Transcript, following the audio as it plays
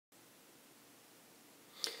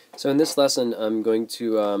So in this lesson, I'm going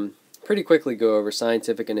to pretty quickly go over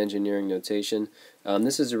scientific and engineering notation.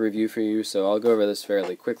 This is a review for you, so I'll go over this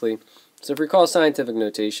fairly quickly. So if you recall, scientific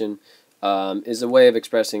notation is a way of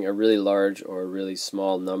expressing a really large or a really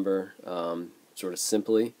small number sort of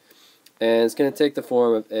simply. And it's going to take the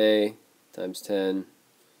form of a times 10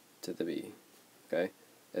 to the b. Okay?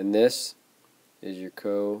 And this is your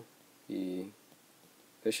coefficient.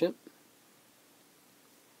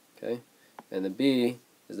 Okay? And the b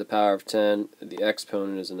is the power of 10. The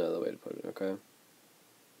exponent is another way to put it, okay?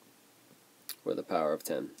 Or the power of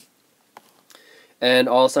 10. And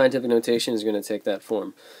all scientific notation is going to take that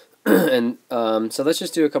form. And so let's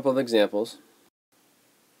just do a couple of examples.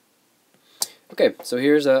 Okay, so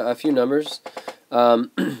here's a few numbers,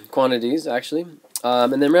 quantities actually.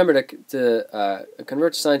 And then remember to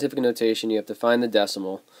convert to scientific notation, you have to find the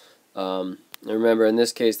decimal. And remember, in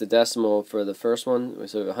this case, the decimal for the first one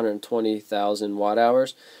was sort of 120,000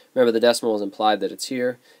 watt-hours. Remember, the decimal is implied that it's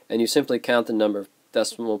here, and you simply count the number of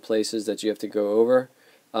decimal places that you have to go over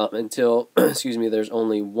until, excuse me, there's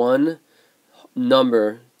only one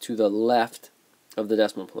number to the left of the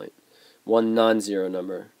decimal point, one non-zero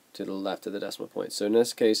number to the left of the decimal point. So in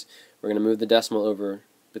this case, we're going to move the decimal over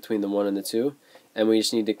between the 1 and the 2, and we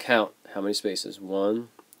just need to count how many spaces. 1,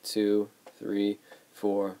 2, 3,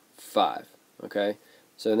 4, 5. Okay,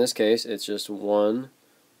 so in this case, it's just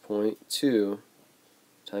 1.2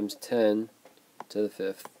 times 10 to the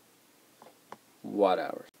 5th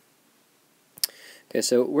watt-hours. Okay,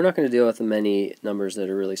 so we're not going to deal with the many numbers that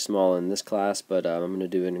are really small in this class, but I'm going to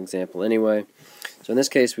do an example anyway. So in this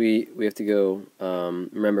case, we have to go,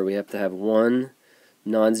 remember, we have to have one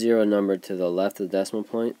non-zero number to the left of the decimal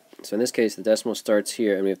point. So in this case, the decimal starts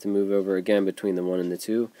here, and we have to move over again between the 1 and the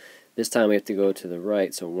 2. This time we have to go to the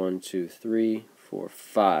right, so 1, 2, 3, 4,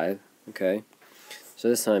 5. Okay, so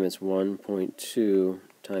this time it's 1.2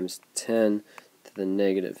 times 10 to the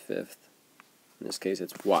negative 5th. In this case,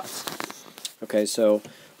 it's watts. Okay, so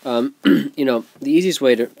you know, the easiest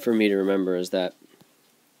way for me to remember is that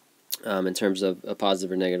in terms of a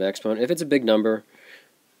positive or negative exponent, if it's a big number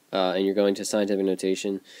and you're going to scientific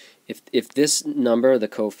notation, if this number, the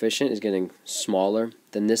coefficient, is getting smaller,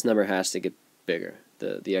 then this number has to get bigger.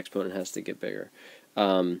 The exponent has to get bigger.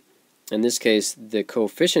 In this case, the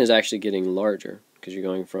coefficient is actually getting larger because you're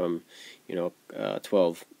going from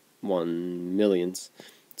 12 1/millionths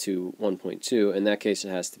to 1.2. In that case, it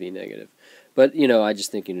has to be negative. But I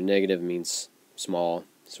just think negative means small,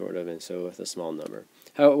 sort of, and so with a small number.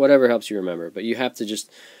 Whatever helps you remember. But you have to just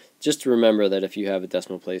remember that if you have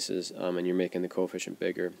decimal places and you're making the coefficient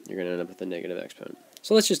bigger, you're going to end up with a negative exponent.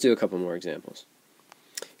 So let's just do a couple more examples.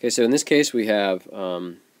 Okay, so in this case we have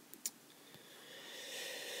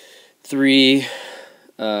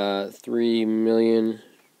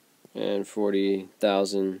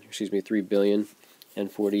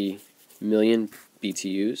 3,040,000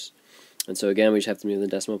 BTUs. And so again, we just have to move the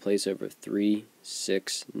decimal place over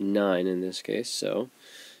 369 in this case. So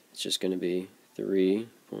it's just going to be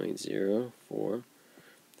 3.04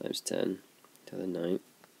 times 10 to the 9th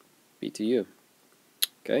BTU.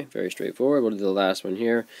 Okay, very straightforward. We'll do the last one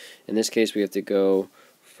here. In this case, we have to go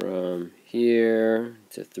from here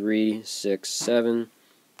to 367.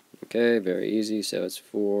 Okay, very easy. So it's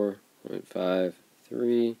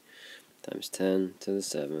 4.53 times 10 to the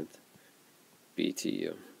 7th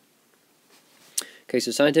BTU. Okay,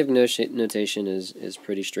 so scientific notation is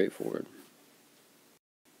pretty straightforward.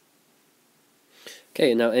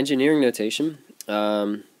 Okay, now engineering notation. It's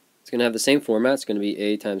going to have the same format. It's going to be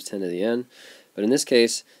a times 10 to the n. But in this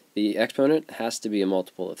case, the exponent has to be a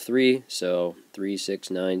multiple of 3, so 3, 6,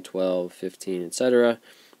 9, 12, 15, etc.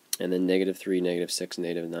 And then negative 3, negative 6,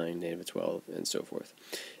 negative 9, negative 12, and so forth.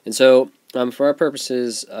 And so, for our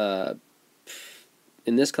purposes,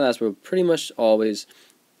 in this class, we're pretty much always,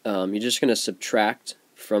 you're just going to subtract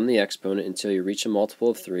from the exponent until you reach a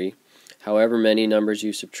multiple of 3. However many numbers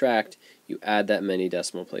you subtract, you add that many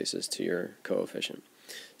decimal places to your coefficient.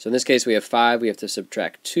 So in this case, we have 5, we have to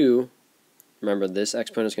subtract 2. Remember, this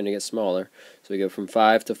exponent is going to get smaller. So we go from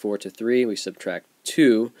 5 to 4 to 3, we subtract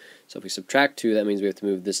 2. So if we subtract 2, that means we have to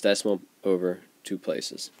move this decimal over 2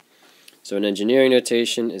 places. So in engineering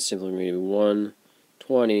notation, it's simply going to be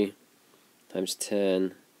 120 times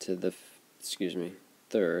 10 to the,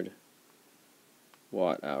 third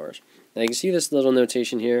watt-hours. Now you can see this little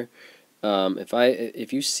notation here.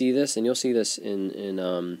 If you see this, and you'll see this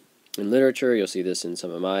in literature, you'll see this in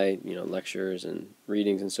some of my lectures and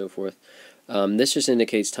readings and so forth. This just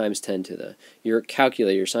indicates times 10 to your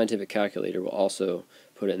calculator, your scientific calculator will also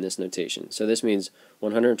put it in this notation. So this means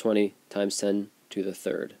 120 times 10 to the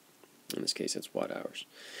third. In this case, it's watt hours.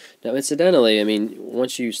 Now, incidentally, I mean,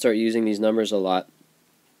 once you start using these numbers a lot,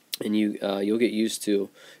 and you'll get used to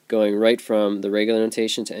going right from the regular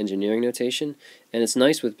notation to engineering notation. And it's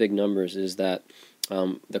nice with big numbers is that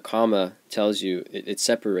the comma tells you it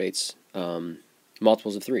separates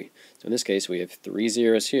multiples of 3. So in this case, we have 3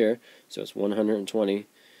 zeros here, so it's 120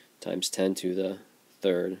 times 10 to the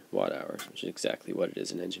third watt hours, which is exactly what it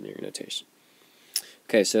is in engineering notation.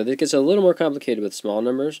 Okay, so that gets a little more complicated with small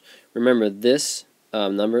numbers. Remember, this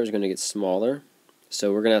number is going to get smaller,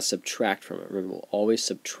 so we're going to subtract from it. Remember, we'll always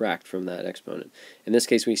subtract from that exponent. In this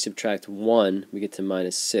case, we subtract 1, we get to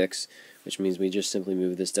minus 6, which means we just simply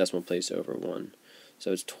move this decimal place over 1.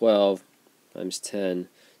 So it's 12 times 10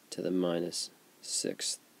 to the minus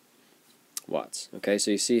 6 watts. Okay,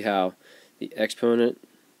 so you see how the exponent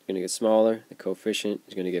is going to get smaller, the coefficient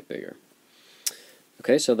is going to get bigger.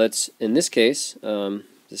 Okay, so that's, in this case,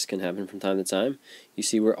 this can happen from time to time. You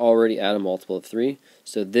see we're already at a multiple of 3,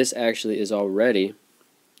 so this actually is already,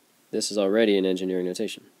 an engineering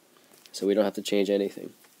notation. So we don't have to change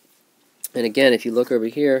anything. And again, if you look over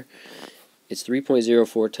here, it's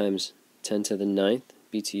 3.04 times 10 to the 9th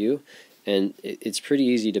BTU, and it's pretty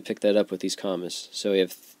easy to pick that up with these commas. So we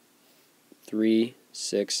have 3,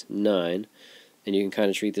 6, 9, and you can kind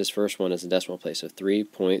of treat this first one as a decimal place, so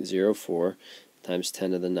 3.04 times 10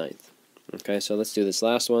 to the 9th. Okay, so let's do this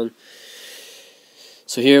last one.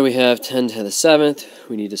 So here we have 10 to the 7th.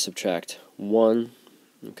 We need to subtract 1.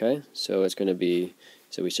 Okay, so it's going to be,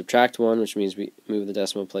 so we subtract 1, which means we move the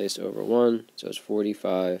decimal place over 1. So it's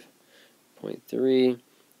 45.3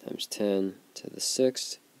 times 10 to the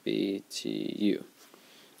 6th BTU.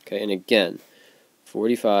 Okay, and again,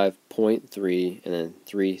 45.3 and then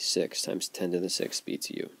 36 times 10 to the 6th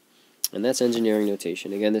BTU. And that's engineering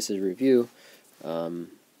notation. Again, this is review.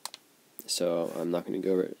 So I'm not going to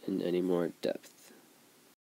go over it in any more depth.